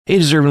Hey,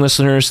 deserving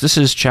listeners, this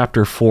is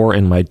Chapter 4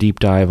 in my deep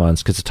dive on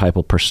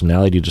schizotypal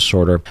personality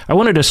disorder. I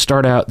wanted to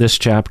start out this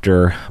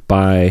chapter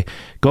by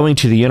going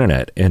to the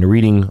internet and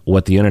reading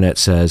what the internet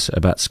says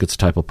about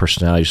schizotypal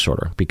personality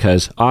disorder,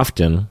 because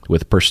often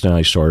with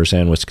personality disorders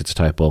and with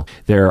schizotypal,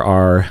 there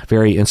are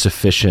very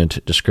insufficient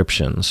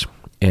descriptions.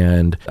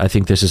 And I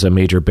think this is a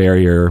major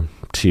barrier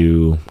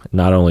to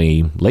not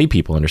only lay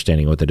people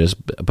understanding what that is,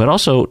 but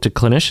also to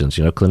clinicians.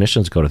 You know,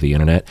 clinicians go to the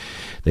internet.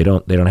 They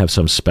don't have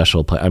some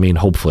special,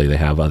 hopefully they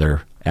have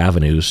other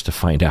avenues to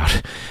find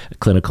out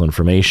clinical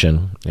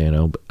information,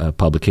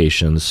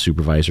 publications,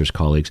 supervisors,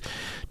 colleagues,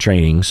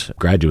 trainings,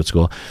 graduate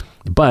school.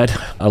 But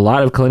a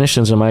lot of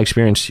clinicians, in my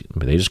experience,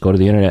 they just go to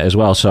the internet as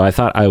well. So I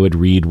thought I would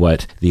read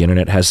what the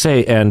internet has to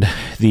say. And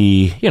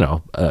the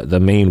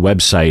main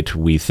website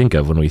we think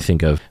of when we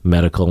think of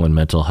medical and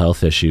mental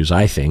health issues,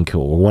 I think,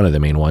 or one of the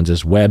main ones,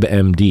 is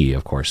WebMD.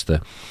 Of course,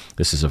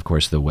 this is the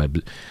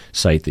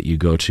website that you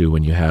go to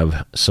when you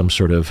have some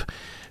sort of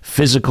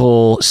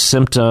physical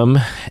symptom,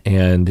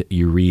 and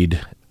you read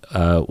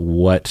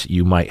what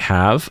you might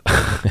have,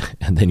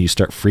 and then you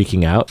start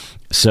freaking out.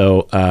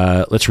 So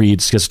let's read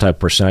schizotypal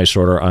personality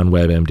disorder on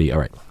WebMD. All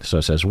right. So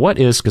it says, what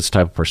is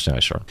schizotypal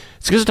personality disorder?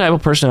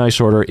 Schizotypal personality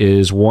disorder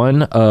is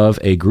one of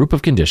a group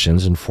of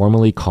conditions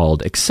informally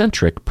called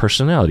eccentric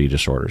personality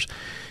disorders.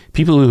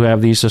 People who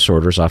have these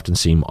disorders often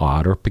seem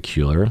odd or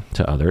peculiar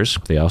to others.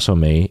 They also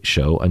may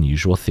show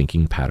unusual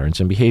thinking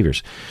patterns and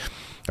behaviors.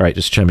 All right,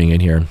 just chiming in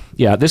here.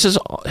 Yeah, this is,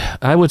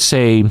 I would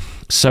say,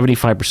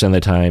 75% of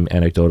the time,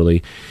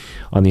 anecdotally,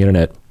 on the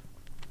internet,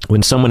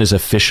 when someone is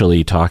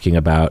officially talking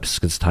about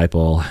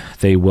schizotypal,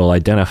 they will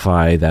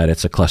identify that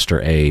it's a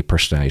cluster A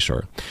personality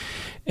disorder.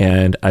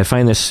 And I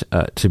find this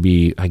to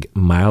be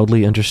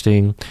mildly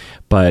interesting,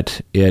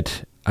 but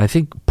it, I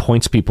think,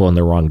 points people in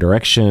the wrong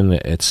direction.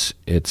 It's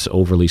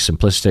overly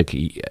simplistic.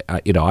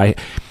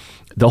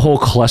 The whole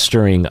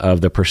clustering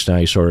of the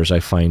personality disorders I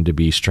find to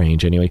be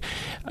strange anyway.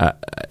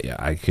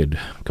 I could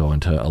go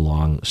into a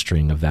long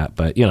string of that,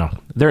 but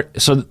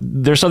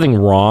there's something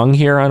wrong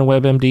here on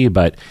WebMD,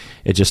 but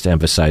it just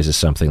emphasizes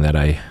something that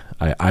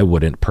I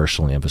wouldn't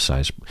personally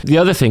emphasize. The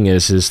other thing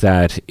is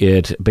that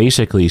it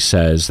basically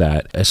says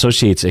that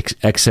associates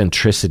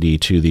eccentricity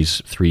to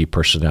these three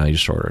personality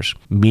disorders,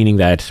 meaning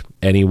that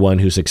anyone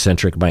who's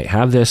eccentric might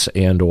have this,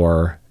 and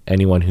or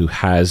anyone who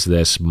has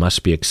this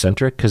must be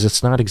eccentric, because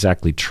it's not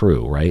exactly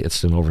true, right?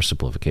 It's an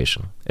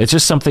oversimplification. It's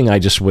just something I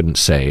just wouldn't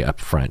say up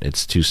front.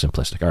 It's too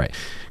simplistic. All right,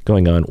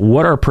 going on.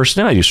 What are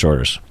personality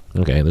disorders?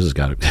 Okay, this has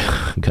got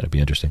to be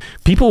interesting.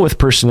 People with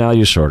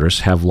personality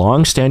disorders have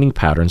long-standing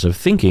patterns of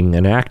thinking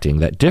and acting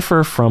that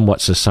differ from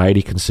what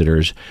society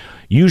considers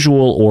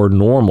usual or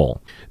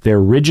normal. Their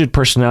rigid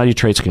personality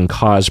traits can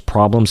cause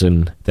problems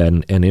and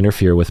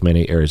interfere with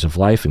many areas of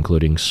life,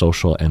 including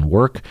social and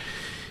work.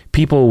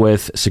 People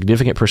with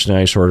significant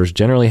personality disorders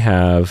generally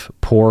have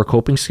poor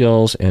coping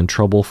skills and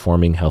trouble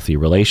forming healthy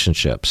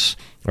relationships.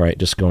 All right,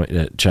 just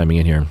chiming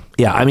in here.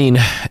 Yeah, I mean,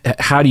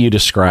 how do you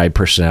describe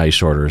personality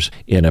disorders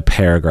in a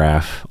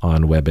paragraph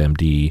on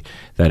WebMD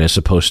that is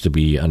supposed to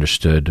be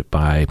understood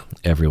by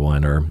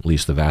everyone, or at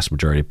least the vast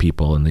majority of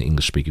people in the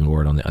English-speaking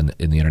world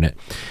in the internet?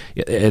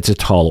 It's a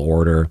tall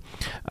order.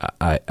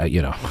 I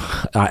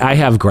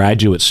have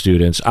graduate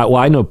students.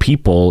 I know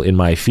people in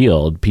my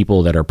field,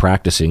 people that are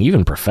practicing,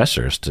 even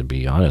professors, to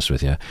be honest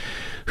with you,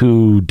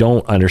 who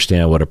don't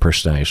understand what a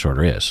personality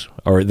disorder is,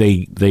 or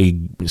they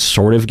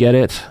sort of get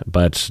it,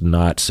 but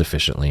not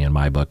sufficiently in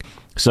my book.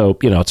 So,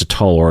 it's a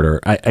tall order.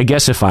 I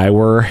guess if I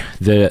were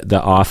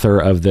the author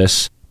of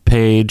this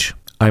page,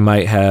 I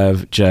might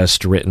have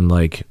just written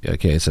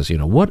it says,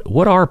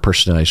 what are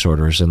personality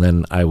disorders? And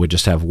then I would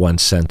just have one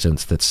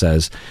sentence that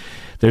says,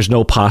 there's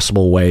no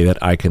possible way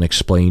that I can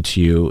explain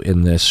to you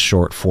in this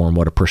short form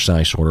what a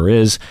personality disorder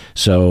is.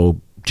 So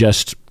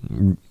just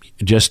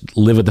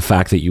live with the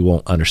fact that you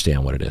won't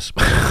understand what it is.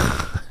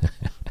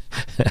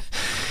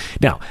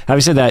 Now,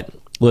 having said that,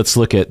 let's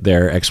look at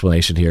their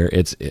explanation here.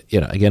 It's,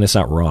 again, it's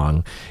not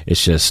wrong.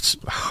 It's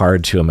just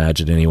hard to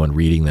imagine anyone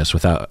reading this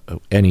without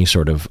any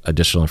sort of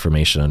additional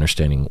information,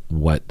 understanding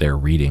what they're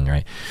reading,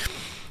 right?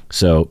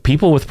 So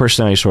people with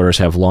personality disorders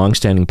have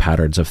long-standing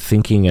patterns of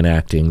thinking and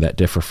acting that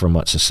differ from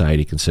what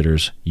society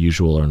considers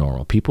usual or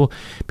normal. People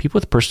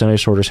with personality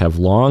disorders have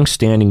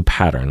long-standing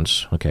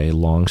patterns,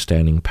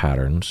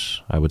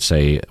 I would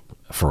say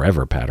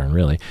forever pattern,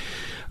 really,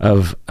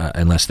 of,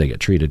 unless they get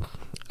treated,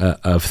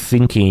 of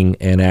thinking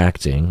and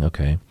acting,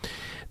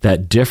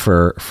 that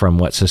differ from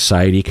what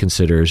society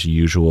considers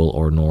usual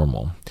or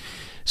normal.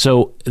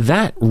 So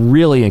that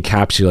really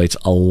encapsulates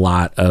a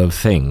lot of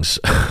things,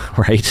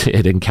 right?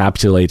 It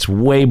encapsulates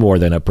way more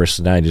than a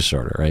personality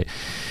disorder, right?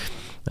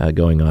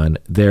 Going on.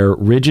 Their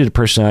rigid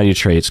personality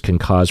traits can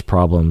cause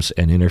problems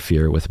and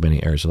interfere with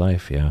many areas of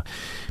life, yeah.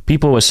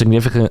 People with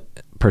significant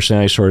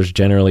personality disorders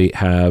generally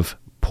have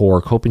poor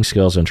coping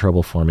skills and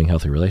trouble forming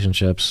healthy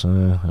relationships,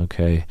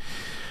 okay.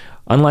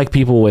 Unlike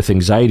people with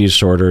anxiety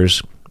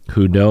disorders,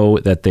 who know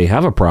that they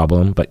have a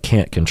problem but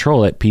can't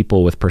control it.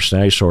 People with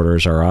personality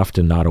disorders are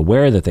often not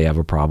aware that they have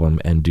a problem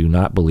and do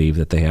not believe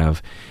that they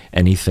have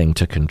anything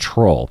to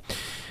control.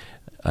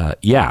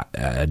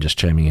 Just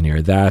chiming in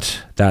here,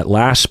 that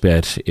last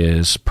bit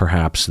is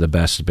perhaps the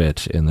best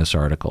bit in this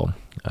article.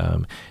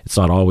 It's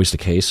not always the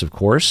case, of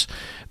course,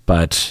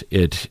 but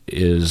it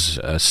is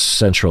a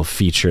central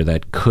feature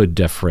that could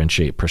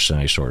differentiate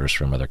personality disorders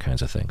from other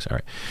kinds of things. All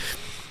right.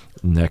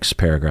 Next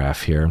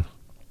paragraph here.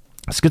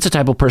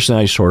 Schizotypal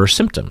personality disorder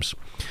symptoms.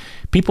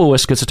 People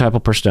with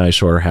schizotypal personality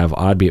disorder have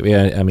odd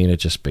behavior. I mean, it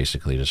just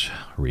basically just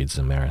reads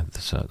them there.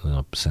 There's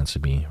no sense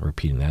of me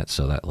repeating that,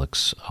 so that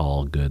looks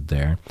all good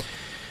there.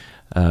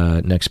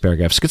 Next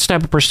paragraph.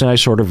 Schizotypal personality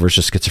disorder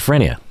versus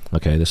schizophrenia.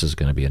 Okay, this is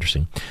going to be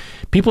interesting.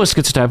 People with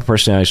schizotypal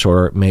personality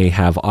disorder may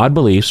have odd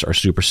beliefs or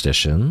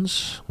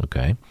superstitions.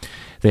 Okay.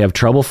 They have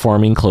trouble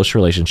forming close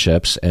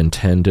relationships and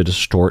tend to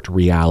distort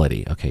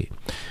reality. Okay.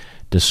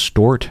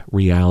 Distort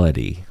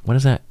reality. What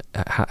is that?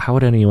 How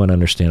would anyone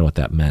understand what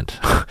that meant?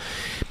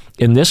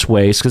 In this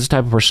way,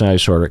 schizotypal personality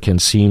disorder can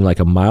seem like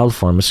a mild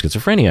form of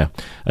schizophrenia,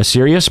 a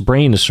serious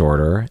brain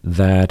disorder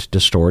that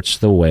distorts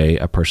the way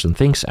a person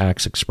thinks,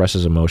 acts,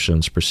 expresses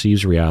emotions,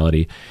 perceives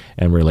reality,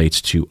 and relates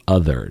to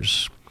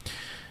others.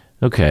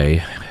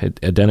 Okay, it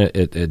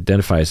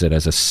identifies it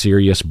as a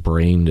serious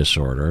brain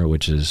disorder,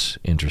 which is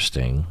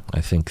interesting.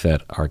 I think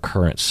that our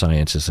current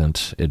science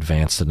isn't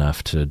advanced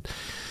enough to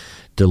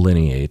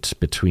delineate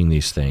between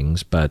these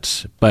things,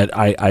 but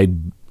I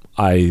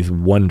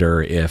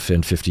wonder if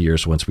in 50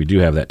 years, once we do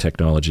have that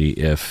technology,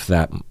 if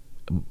that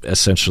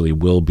essentially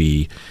will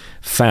be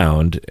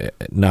found,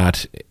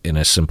 not in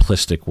a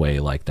simplistic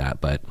way like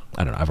that, but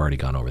I don't know, I've already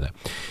gone over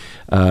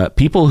that.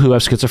 People who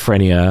have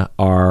schizophrenia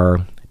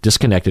are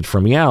disconnected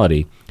from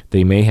reality.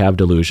 They may have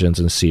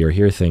delusions and see or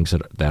hear things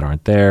that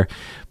aren't there,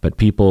 but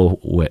people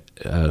who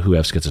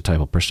have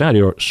schizotypal personality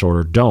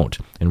disorder don't.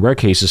 In rare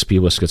cases,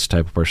 people with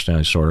schizotypal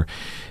personality disorder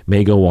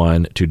may go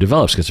on to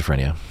develop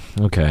schizophrenia.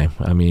 Okay,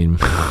 I mean,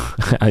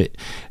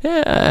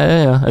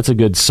 that's a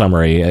good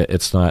summary.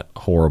 It's not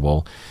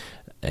horrible,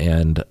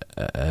 and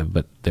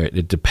but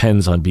it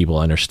depends on people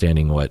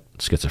understanding what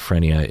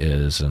schizophrenia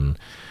is, and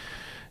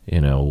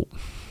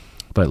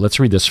But let's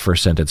read this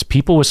first sentence.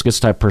 People with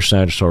schizotypal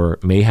personality disorder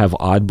may have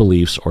odd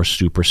beliefs or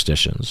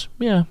superstitions.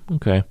 Yeah,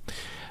 okay.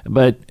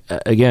 But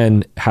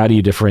again, how do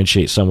you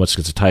differentiate someone with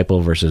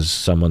schizotypal versus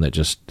someone that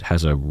just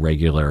has a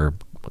regular,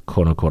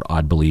 quote-unquote,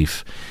 odd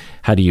belief?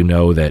 How do you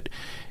know that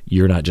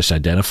you're not just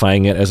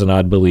identifying it as an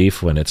odd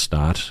belief when it's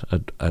not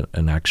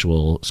an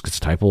actual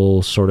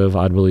schizotypal sort of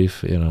odd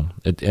belief?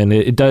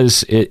 It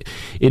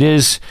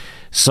is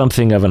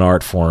something of an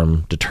art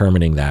form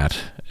determining that.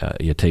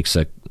 It takes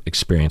a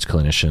experienced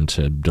clinician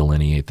to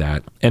delineate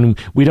that. And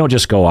we don't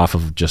just go off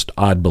of just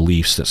odd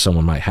beliefs that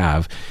someone might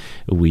have.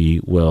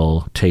 We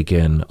will take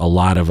in a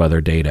lot of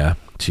other data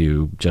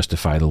to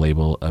justify the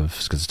label of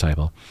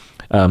schizotypal.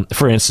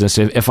 For instance,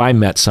 if I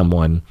met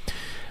someone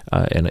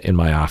in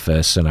my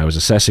office and I was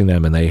assessing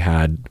them and they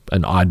had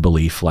an odd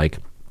belief, like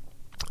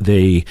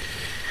they,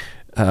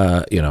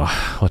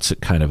 what's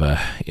it kind of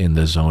in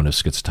the zone of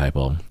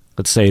schizotypal?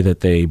 Let's say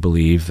that they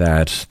believe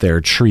that their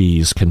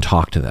trees can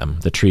talk to them.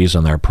 The trees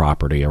on their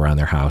property around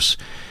their house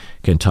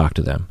can talk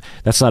to them.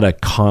 That's not a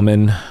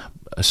common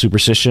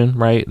superstition,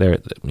 right?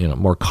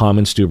 More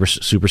common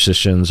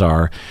superstitions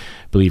are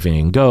believing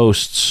in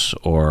ghosts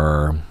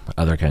or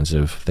other kinds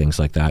of things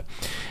like that.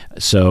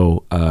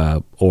 So,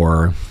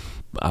 or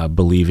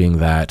believing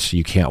that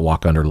you can't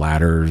walk under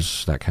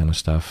ladders, that kind of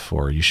stuff,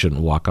 or you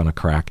shouldn't walk on a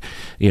crack.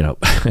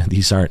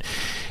 These aren't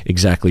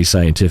exactly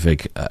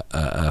scientific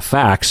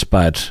facts,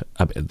 but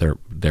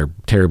they're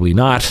terribly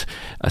not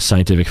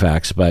scientific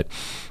facts, but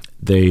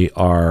they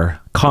are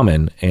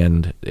common,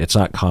 and it's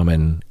not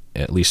common,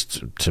 at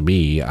least to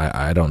me.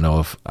 I don't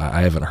know if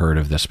I haven't heard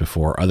of this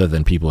before, other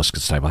than people with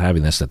schizotypal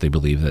having this, that they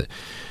believe that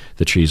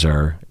the trees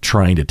are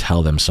trying to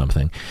tell them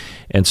something.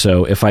 And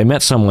so if I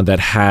met someone that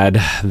had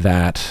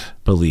that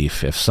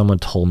belief, if someone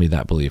told me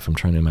that belief, I'm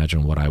trying to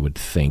imagine what I would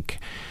think.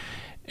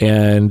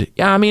 And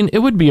yeah, I mean, it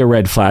would be a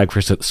red flag for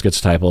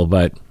schizotypal,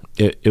 but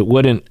it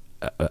wouldn't,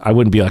 I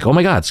wouldn't be like, oh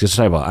my God,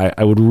 schizotypal.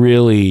 I would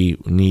really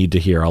need to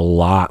hear a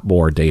lot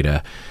more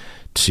data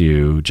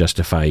to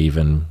justify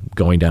even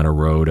going down a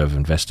road of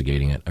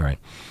investigating it. All right,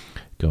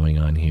 going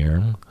on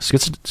here.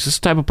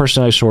 Schizotypal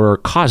personality disorder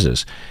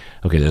causes.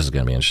 Okay, this is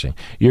going to be interesting.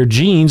 Your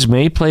genes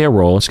may play a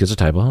role in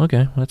schizotypal.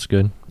 Okay, that's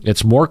good.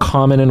 It's more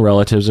common in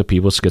relatives of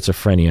people with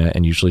schizophrenia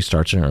and usually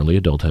starts in early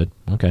adulthood.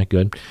 Okay,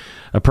 good.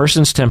 A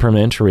person's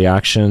temperament,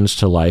 reactions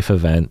to life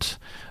event.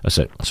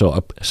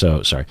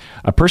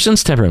 A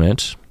person's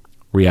temperament,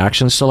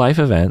 reactions to life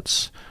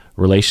events,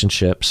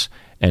 relationships,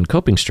 and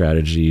coping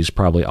strategies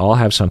probably all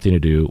have something to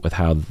do with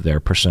how their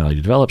personality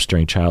develops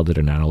during childhood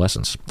and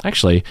adolescence.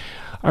 Actually,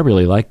 I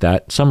really like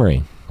that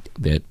summary.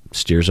 It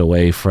steers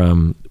away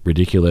from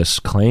ridiculous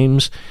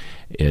claims.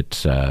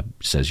 It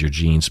says your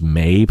genes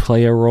may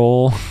play a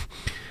role.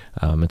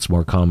 It's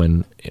more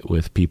common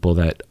with people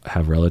that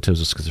have relatives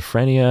with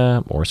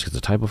schizophrenia or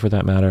schizotypal for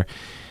that matter.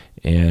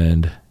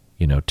 And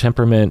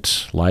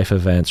temperament, life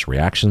events,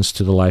 reactions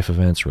to the life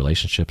events,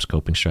 relationships,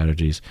 coping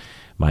strategies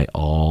might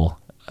all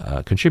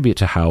contribute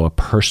to how a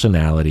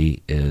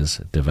personality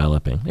is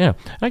developing. Yeah,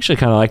 I actually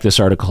kind of like this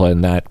article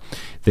in that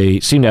they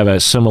seem to have a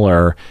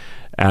similar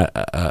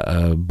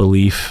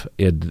belief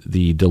in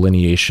the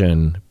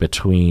delineation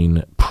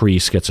between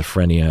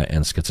pre-schizophrenia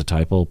and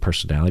schizotypal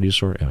personality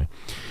disorder.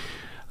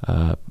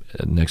 Anyway,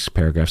 next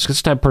paragraph,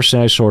 schizotypal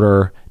personality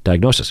disorder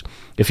diagnosis.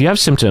 If you have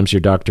symptoms, your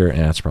doctor,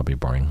 that's probably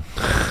boring,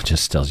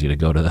 just tells you to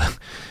go to the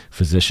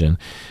physician.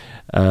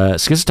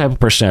 Schizotypal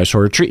personality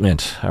disorder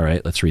treatment. All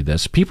right, let's read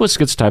this. People with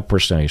schizotypal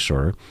personality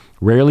disorder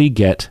rarely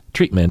get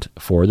treatment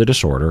for the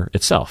disorder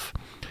itself.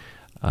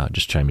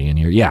 Just chiming in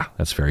here. Yeah,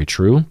 that's very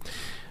true.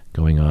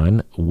 Going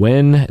on.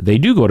 When they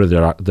do go to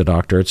the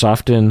doctor, it's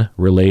often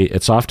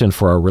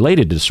for a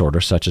related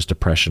disorder such as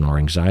depression or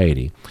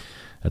anxiety.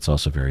 That's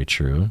also very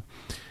true.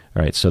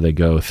 All right, so they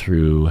go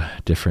through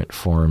different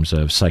forms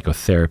of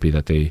psychotherapy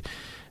that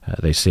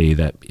they say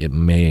that it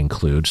may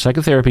include.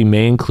 Psychotherapy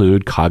may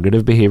include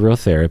cognitive behavioral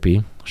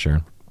therapy,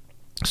 sure.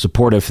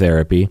 Supportive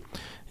therapy,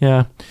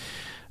 yeah.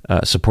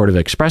 Supportive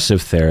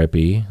expressive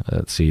therapy,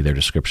 let's see their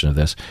description of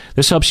this.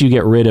 This helps you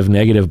get rid of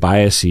negative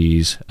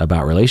biases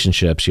about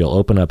relationships. You'll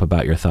open up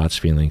about your thoughts,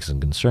 feelings,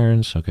 and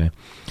concerns, okay.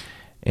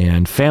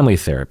 And family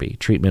therapy.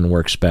 Treatment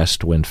works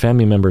best when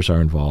family members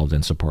are involved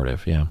and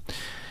supportive, yeah.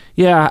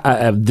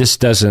 Yeah, this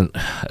doesn't,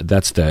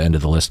 that's the end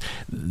of the list.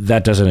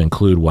 That doesn't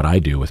include what I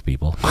do with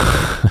people.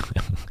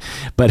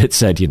 But it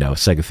said,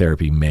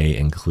 psychotherapy may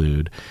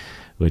include,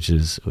 which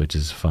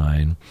is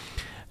fine.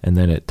 And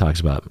then it talks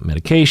about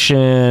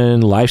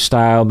medication,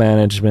 lifestyle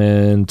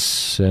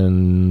management,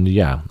 and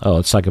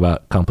let's talk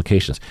about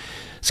complications.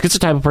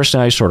 Schizotypal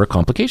personality disorder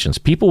complications.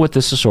 People with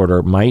this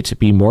disorder might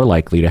be more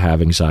likely to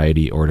have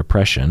anxiety or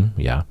depression,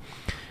 yeah.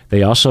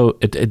 They also,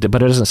 but it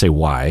doesn't say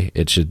why.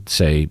 It should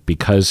say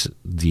because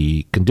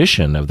the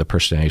condition of the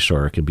personality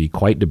disorder can be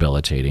quite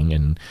debilitating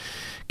and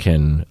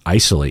can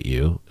isolate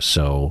you,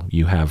 so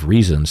you have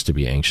reasons to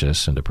be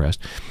anxious and depressed.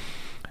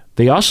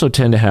 They also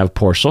tend to have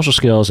poor social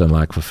skills and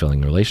lack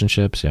fulfilling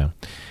relationships, yeah.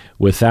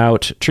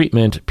 Without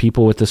treatment,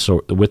 people with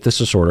this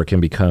disorder can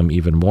become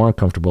even more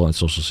uncomfortable in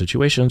social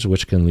situations,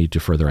 which can lead to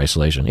further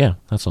isolation. Yeah,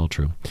 that's all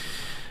true.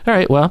 All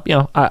right, well,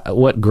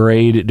 what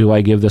grade do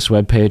I give this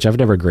webpage? I've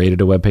never graded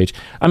a webpage.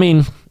 I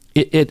mean,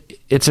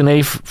 it's an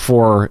A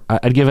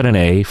I'd give it an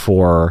A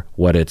for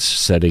what it's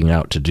setting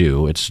out to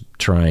do. It's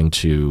trying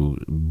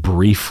to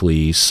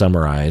briefly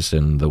summarize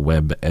in the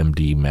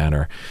WebMD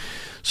manner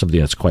something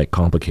that's quite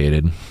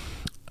complicated.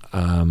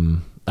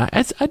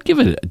 I'd give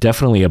it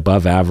definitely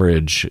above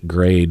average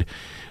grade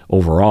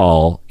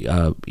overall,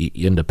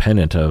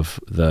 independent of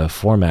the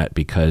format,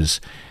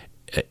 because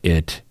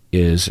it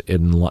is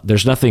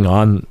there's nothing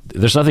on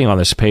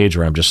this page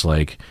where I'm just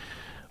like,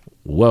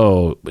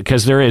 whoa,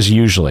 because there is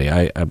usually.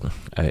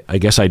 I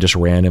guess I just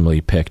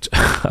randomly picked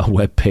a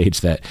web page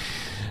that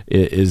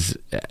is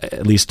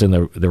at least in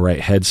the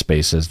right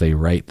headspace as they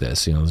write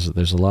this.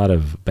 There's a lot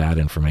of bad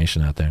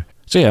information out there.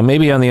 So yeah,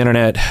 maybe on the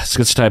internet,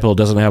 Schizotypal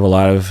doesn't have a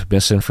lot of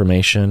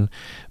misinformation,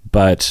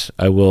 but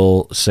I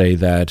will say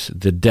that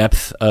the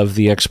depth of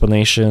the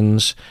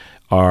explanations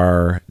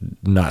are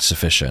not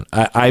sufficient.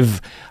 I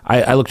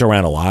looked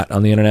around a lot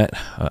on the internet,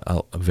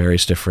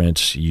 various different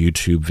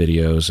YouTube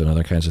videos and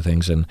other kinds of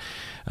things, and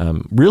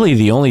really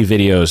the only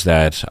videos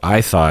that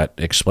I thought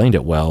explained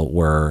it well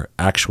were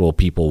actual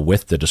people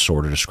with the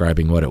disorder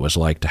describing what it was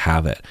like to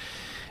have it.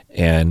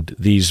 And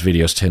these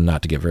videos tend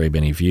not to get very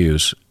many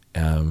views,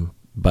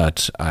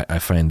 but I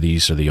find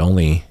these are the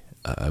only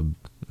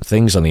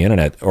things on the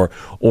internet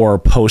or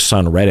posts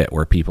on Reddit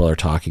where people are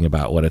talking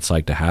about what it's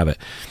like to have it.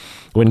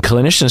 When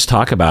clinicians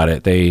talk about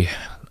it, they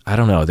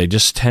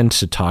just tend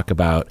to talk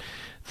about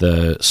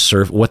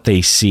what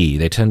they see.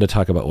 They tend to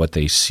talk about what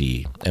they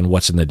see and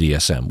what's in the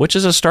DSM, which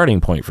is a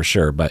starting point for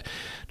sure, but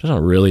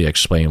doesn't really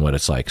explain what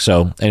it's like.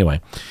 So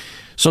anyway,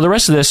 so the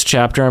rest of this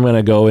chapter, I'm going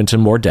to go into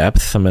more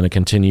depth. I'm going to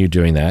continue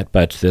doing that,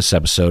 but this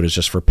episode is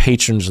just for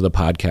patrons of the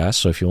podcast.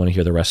 So if you want to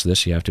hear the rest of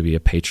this, you have to be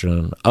a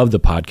patron of the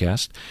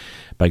podcast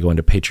by going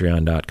to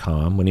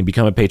patreon.com. When you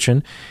become a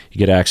patron, you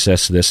get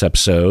access to this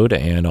episode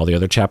and all the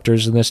other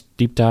chapters in this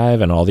deep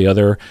dive and all the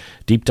other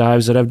deep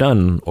dives that I've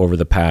done over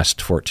the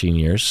past 14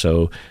 years.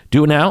 So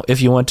do it now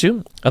if you want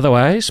to.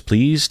 Otherwise,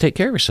 please take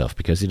care of yourself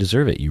because you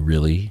deserve it. You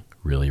really,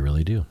 really,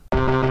 really do.